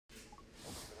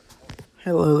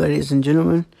Hello, ladies and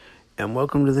gentlemen, and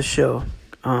welcome to the show.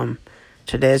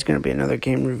 Today is going to be another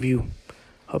game review.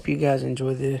 Hope you guys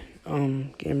enjoy the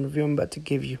game review I'm about to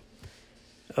give you.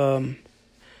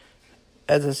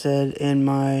 As I said in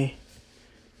my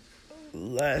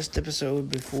last episode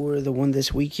before the one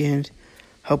this weekend,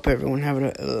 hope everyone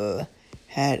had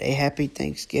a happy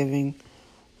Thanksgiving.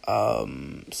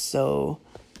 So,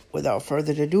 without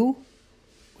further ado,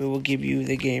 we will give you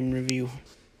the game review.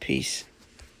 Peace.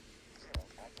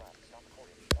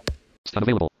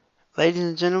 Unavailable. Ladies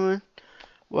and gentlemen,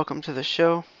 welcome to the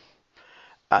show.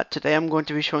 Today I'm going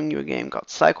to be showing you a game called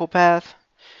Psychopath.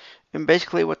 And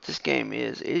basically what this game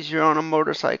is you're on a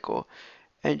motorcycle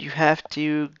and you have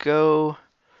to go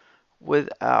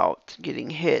without getting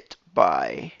hit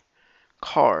by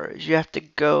cars. You have to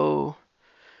go,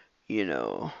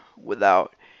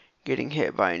 without getting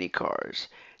hit by any cars.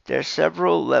 There's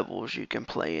several levels you can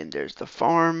play in. There's the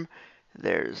farm,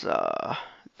 there's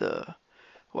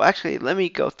Well, actually, let me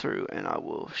go through and I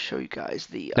will show you guys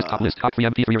the Desktop list. Hot 3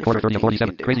 MP 3 recorder 30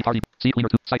 47. Crazy party. C cleaner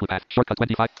 2. Psychopath. Shortcut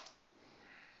 25.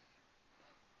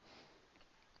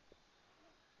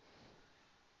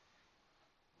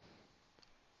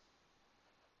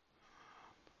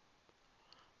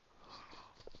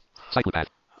 Psychopath.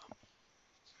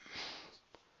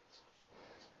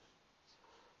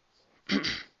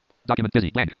 Document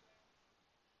busy. Blank.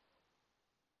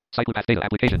 Psychopath data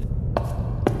application.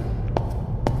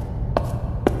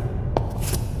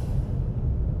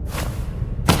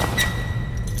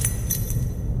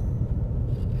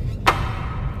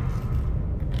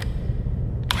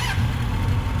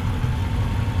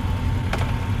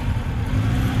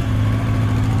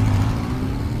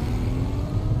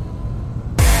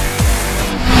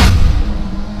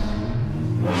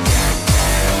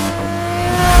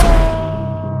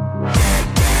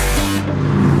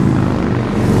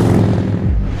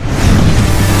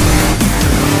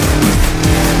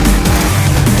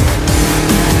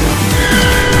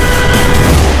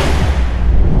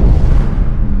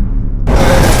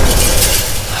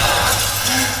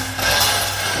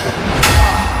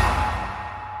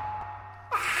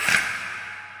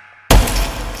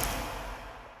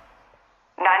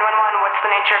 What's the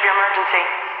nature of your emergency?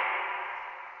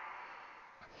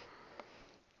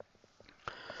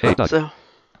 Hey, Doug.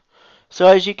 So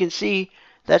as you can see,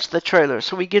 that's the trailer.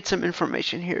 So we get some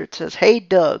information here. It says, "Hey,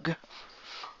 Doug."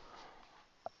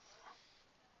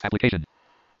 Application.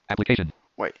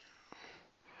 Wait.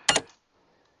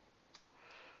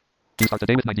 You start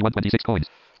today with 91.26 coins.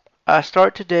 I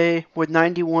start today with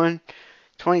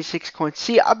 91.26 coins.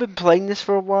 See, I've been playing this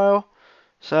for a while,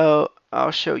 so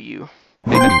I'll show you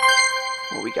Main menu.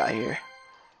 what we got here.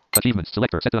 Achievements.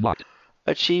 Selector. Set to unlocked.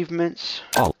 Achievements.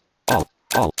 All.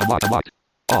 Unlocked.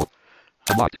 All.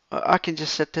 Unlocked. I can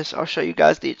just set this. I'll show you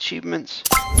guys the achievements.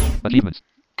 Achievements.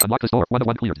 Unlock the store. 1 to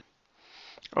 1 cleared.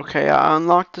 Okay, I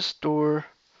unlocked the store.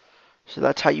 So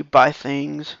that's how you buy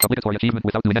things. Obligatory achievement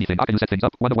without doing anything. How can you set things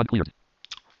up? 1 to 1 cleared.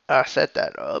 I set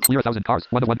that up. Clear 1,000 cars.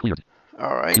 1 to 1 cleared.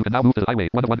 Alright. You can now move to the highway.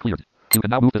 1 to 1 cleared. You can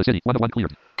now move to the city. 1 to 1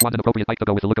 cleared. Want an appropriate bike to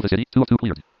go with the look of the city? 2 of 2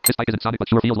 cleared. This bike isn't Sonic but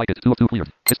sure feels like it. 2 of 2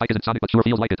 cleared. This bike isn't Sonic but sure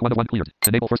feels like it. 1 to 1 cleared.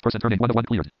 Enable first person turning. 1 to 1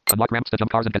 cleared. Unlock ramps to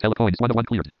jump cars and get hella coins. 1 to 1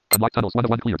 cleared. Unlock tunnels. 1 to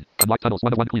 1 cleared. Unlock tunnels.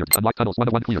 1 to 1 cleared. Unlock tunnels. 1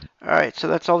 to 1 cleared. Alright, so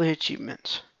that's all the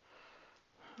achievements.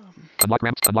 Unlock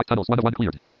ramps. Unlock tunnels. 1 to 1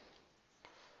 cleared.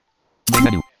 Main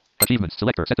menu. Achievements.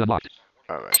 Selector. Set to unlocked.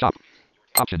 Alright. Shop.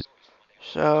 Options.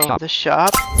 So, Shop. the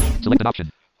shop. Select an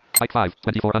option. Bike 5.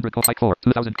 2,400 coins. Bike 4.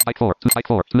 2,000. Bike 4.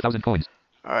 2,000 coins.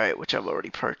 Alright, which I've already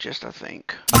purchased, I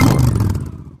think.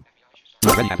 You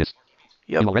already have this.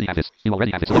 Yep. You already have this.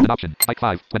 Select an option. Bike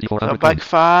 5. 2,400 So, bike coins.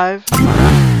 5.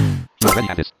 You already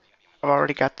have this. I've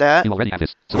already got that. You already have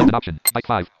this. Select an option. Bike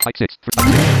 5. Bike 6.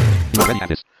 You already have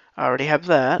this. I already have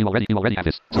that. You already have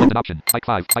this. Select an option. Bike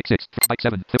 5. Bike 6. Bike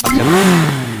 7. Bike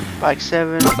 7. Bike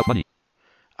 7. Not enough money.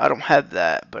 I don't have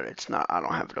that, but it's not. I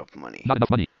don't have enough money. Not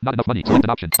enough money. Not enough money. Select an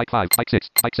option. Bike 5. Bike 6.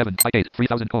 Bike 7. Bike 8.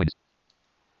 3,000 coins.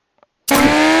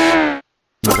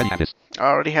 You already have this. I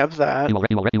already have that. You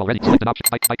already. Select an option.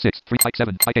 Bike 6. Bike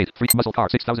 7. Bike 8. Muscle car.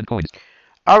 6,000 coins.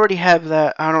 I already have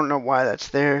that. I don't know why that's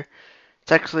there.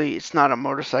 It's not a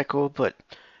motorcycle, but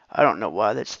I don't know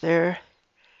why that's there.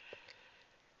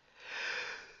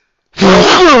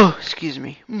 Excuse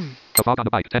me. A frog on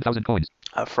a bike. 10,000 coins.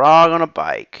 A frog on a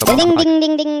bike. Ding ding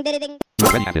ding ding ding ding. You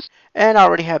already have this. And I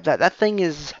already have that. That thing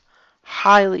is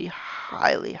highly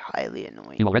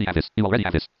annoying. You already have this.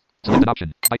 Select an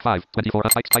option. Bike 5, 24,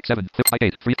 bike 7, bike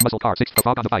 8, 3 muscle car, 6, a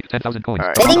frog on the bike, 10,000 coins.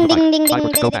 Alright. Ding ding ding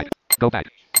ding. Go back. Go back.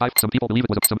 Some people believe it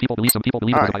was a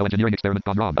bioengineering experiment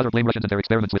gone wrong. Others blame Russians and their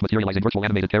experiments with materializing virtual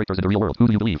animated characters in the real world. Who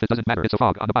do you believe? It doesn't matter. It's a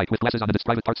frog on the bike with glasses on, and its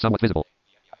private parts somewhat visible.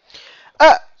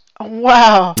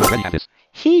 Wow. You already have this.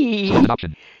 He.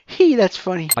 Option. That's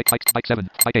funny. Bike 7.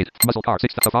 Bike 8. Muscle car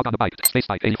 6. A frog on the bike. Space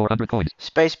bike 8,400 coins.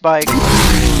 Space bike.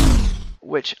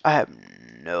 Which I have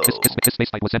no. This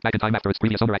space bike was sent back in time after its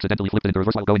previous owner accidentally flipped it into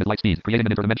reverse while going at light speed, creating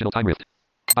an interdimensional time rift.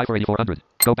 Buy for 8,400.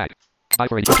 Go back. Buy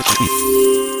for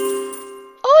 8,400.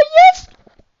 Oh, yes!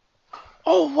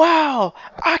 Oh, wow!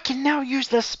 I can now use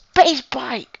the space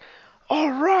bike!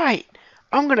 Alright!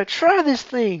 I'm gonna try this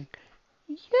thing!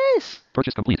 Yes!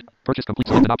 Purchase complete. Purchase complete.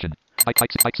 Select an option. Bike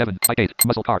 7. Bike 8.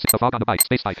 Muscle car 6. A frog on the bike.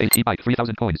 Space bike 8. E-bike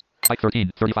 3,000 coins. Bike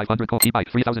 13. 3,500 coins. E-bike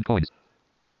 3,000 coins.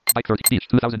 Bike 13. Each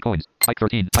 2,000 coins. Bike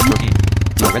 13. Bike 13.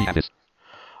 You already have this.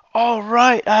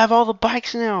 Alright! I have all the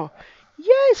bikes now!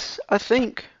 Yes! I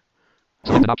think.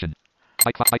 Select an option.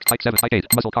 Bike 7. Bike 8.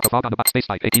 Muscle car. A frog on the bike. Space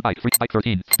bike 8. E-bike 3. Bike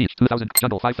 13. Each 2,000.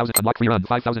 Jungle 5,000. Unlock free run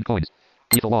 5,000 coins.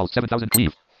 Lethal walls 7,000.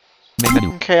 Leave. Main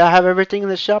menu. Okay, I have everything in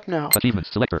the shop now.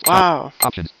 Achievements. Selector. Wow. Shop.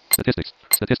 Options. Statistics.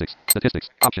 Statistics. Statistics.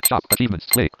 Option. Shop. Achievements.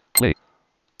 Play. Play.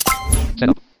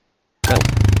 Setup. Bell.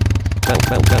 Bell.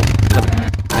 Bell. Bell. 11.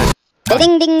 10.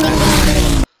 Ding ding ding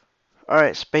ding.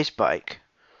 Alright, space bike.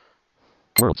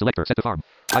 World. Selector. Set to farm.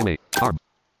 Highway. Farm.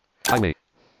 Highway.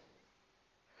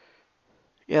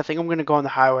 Yeah, I think I'm gonna go on the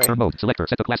highway. Turn mode. Selector.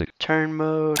 Set to classic. Turn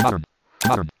mode. Modern.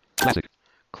 Modern. Classic.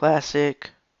 Classic.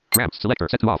 Ramps. Selector.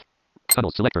 Set to off.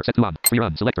 Tunnel. Selector. Set to on. Free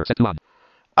run. Selector. Set to on.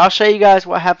 I'll show you guys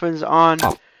what happens on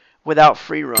Off. without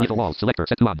free run. Lethal walls. Selector.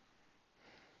 Set to on.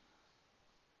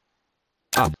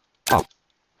 On. Off.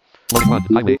 Loading 1.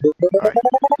 Highway. Alright.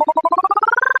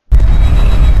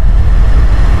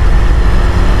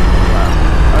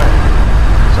 Alright.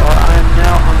 So I am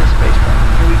now on the space bike.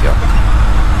 Here we go.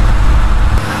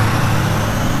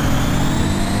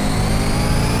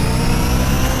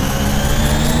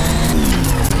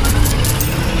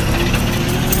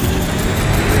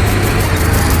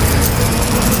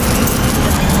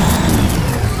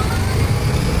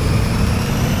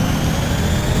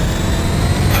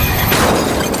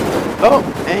 Oh,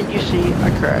 and you see, I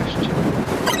crashed.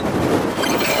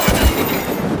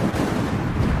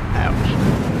 Ouch.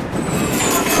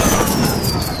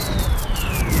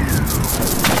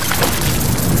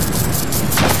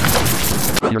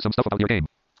 Here's some stuff about your game.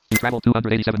 You traveled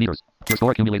 287 meters. Your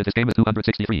score accumulated this game is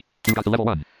 263. You got to level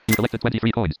 1. You collected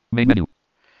 23 coins. Main menu.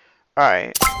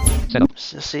 Alright. Setup.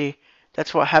 So see,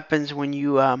 that's what happens when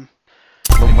you Loading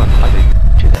 1.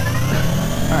 Highway. do that.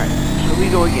 Alright, so we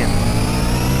go again.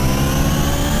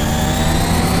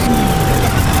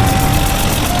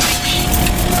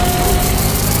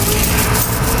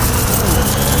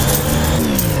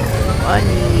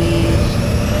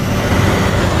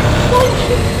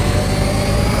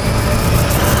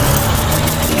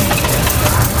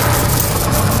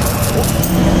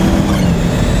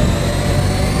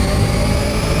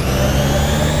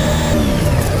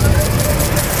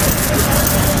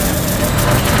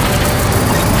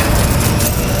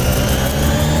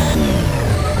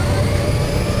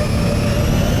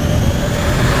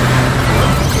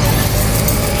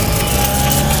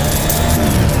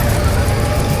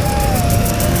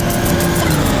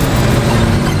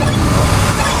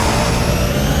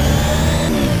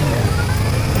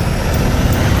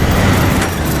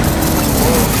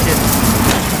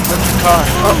 car.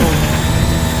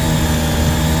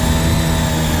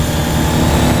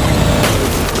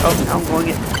 Oh, now I'm going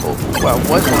at, well, I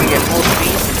was going at full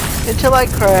speed until I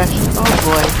crashed. Oh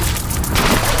boy.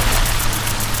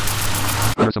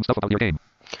 Here's some stuff about your game.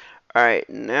 Alright,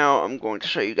 now I'm going to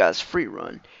show you guys free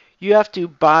run. You have to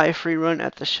buy free run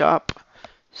at the shop.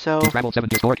 So You traveled 7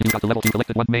 to store. You got the level 2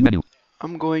 collected 1 main menu.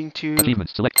 I'm going to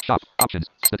Achievements. Select shop. Options.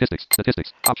 Statistics.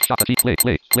 Statistics. Shop. Achieve. Play.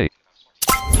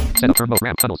 Set up turn mode.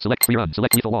 Ramp. Tunnel. Select free run.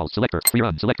 Select lethal walls. Selector. Free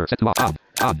run. Selector. Set to off.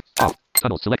 On. Off.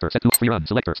 Tunnel. Selector. Set to free run.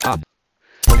 Selector. On.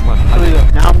 Loading 1. Here we go.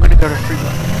 Now I'm going to go to free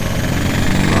run.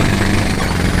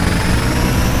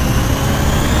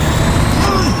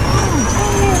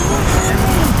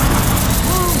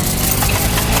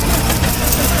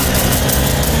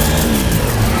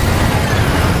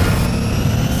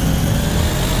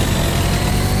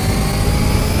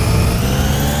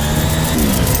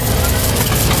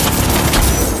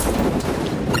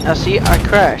 Now see, I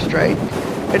crashed, right?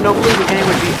 And normally the game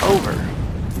would be over.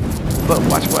 But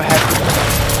watch what happens.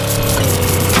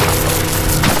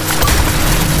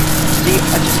 See,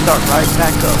 I just start right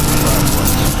back up where I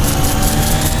was.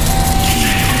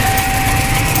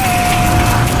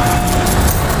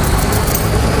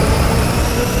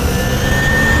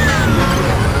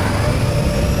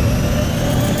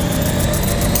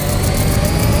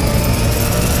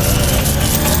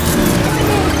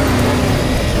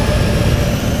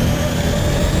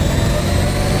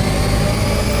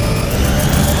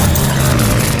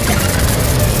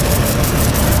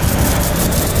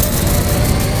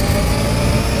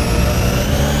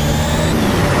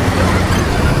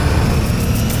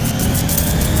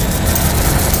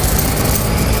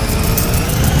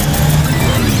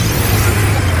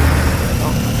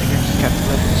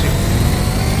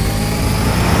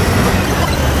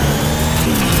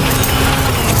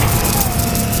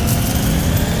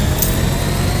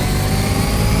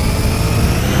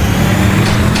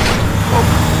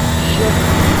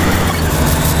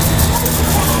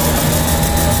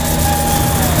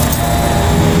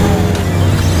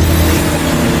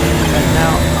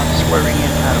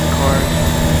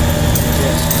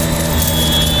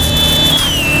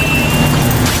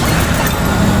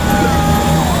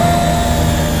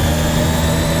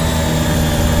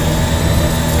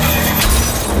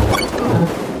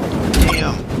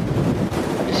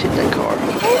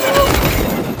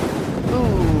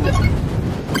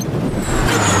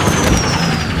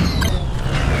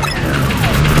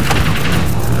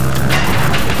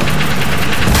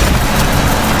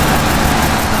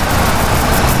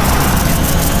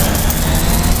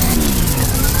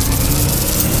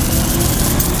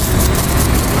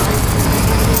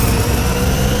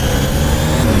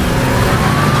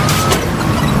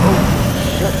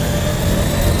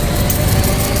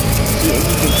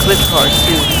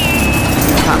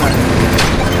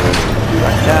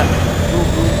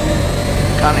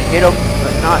 kind of hit them,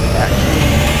 but not actually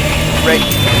wreck,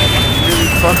 really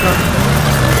fuck them.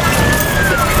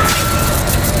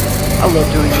 I love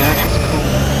doing that. It's cool.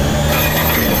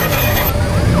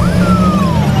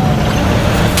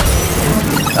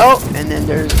 Oh, and then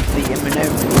there's the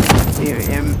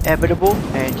inevitable,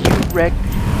 and you wreck,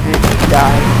 and you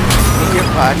die, and you're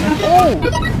fine.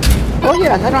 Oh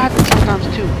yeah, and that'll happen sometimes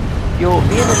too. You'll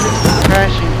be in the midst of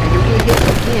crashing, and you'll get hit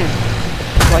again.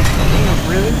 Like, damn,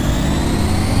 really?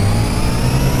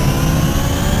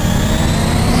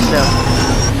 So,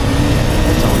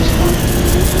 it's always fun.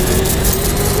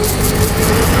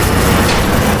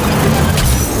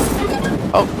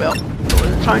 Oh, well, I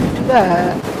wasn't trying to do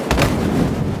that.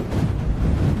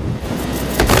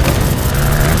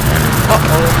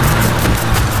 Uh-oh.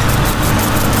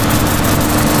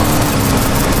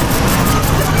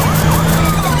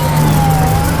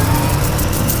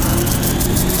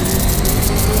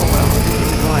 Oh, well,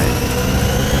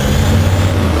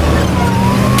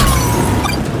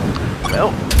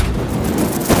 well.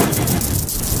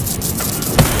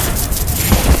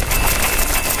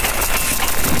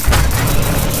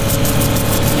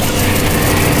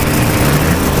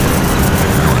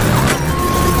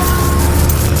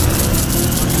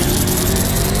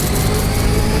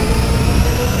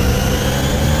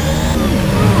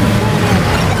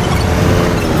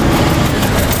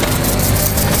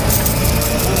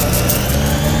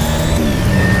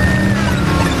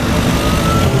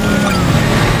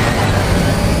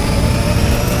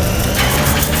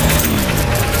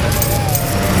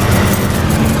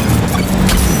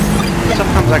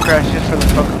 Sometimes I crash just for the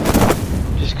fuck of it.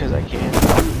 Just because I can.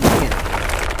 Again,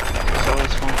 it's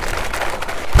always fun.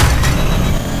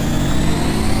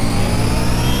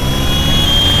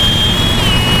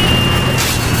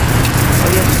 Oh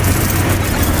yes.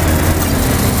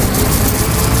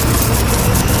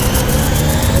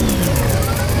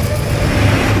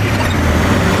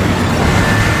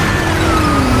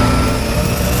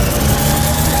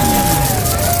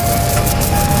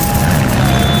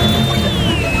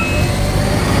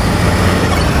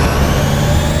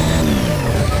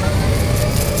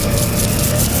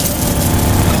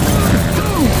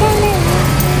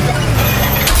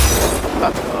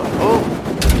 Oh,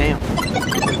 damn.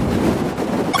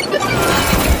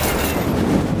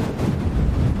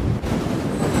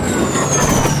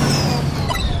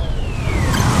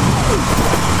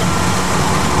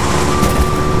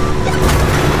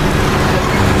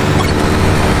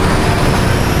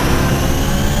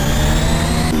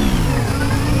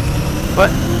 What?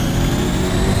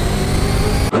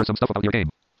 Here's some stuff about your game.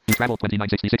 You traveled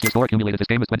 2966. Your score accumulated this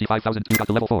game is 25,000. You got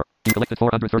to level 4. You collected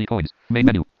 430 coins. Main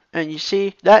menu. And you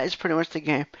see, that is pretty much the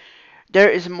game. There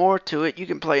is more to it. You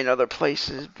can play in other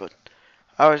places, but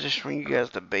I was just showing you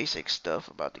guys the basic stuff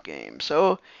about the game.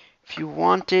 So, if you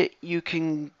want it, you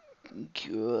can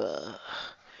go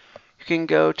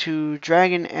to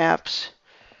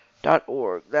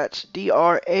dragonapps.org. That's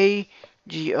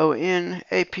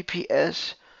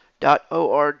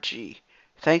DRAGONAPPS.org.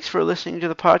 Thanks for listening to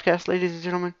the podcast, ladies and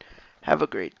gentlemen. Have a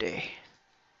great day.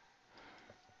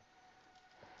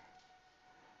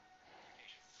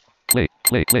 Play.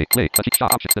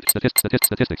 Shop options.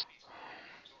 Statistics.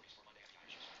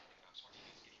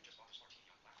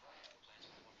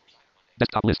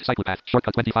 Desktop list. Psychopath.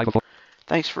 Shortcut 25 of 4.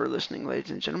 Thanks for listening,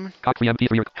 ladies and gentlemen. Cock 3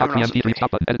 MP3. Have an awesome day.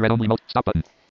 Stop button. Edit read only mode. Stop button.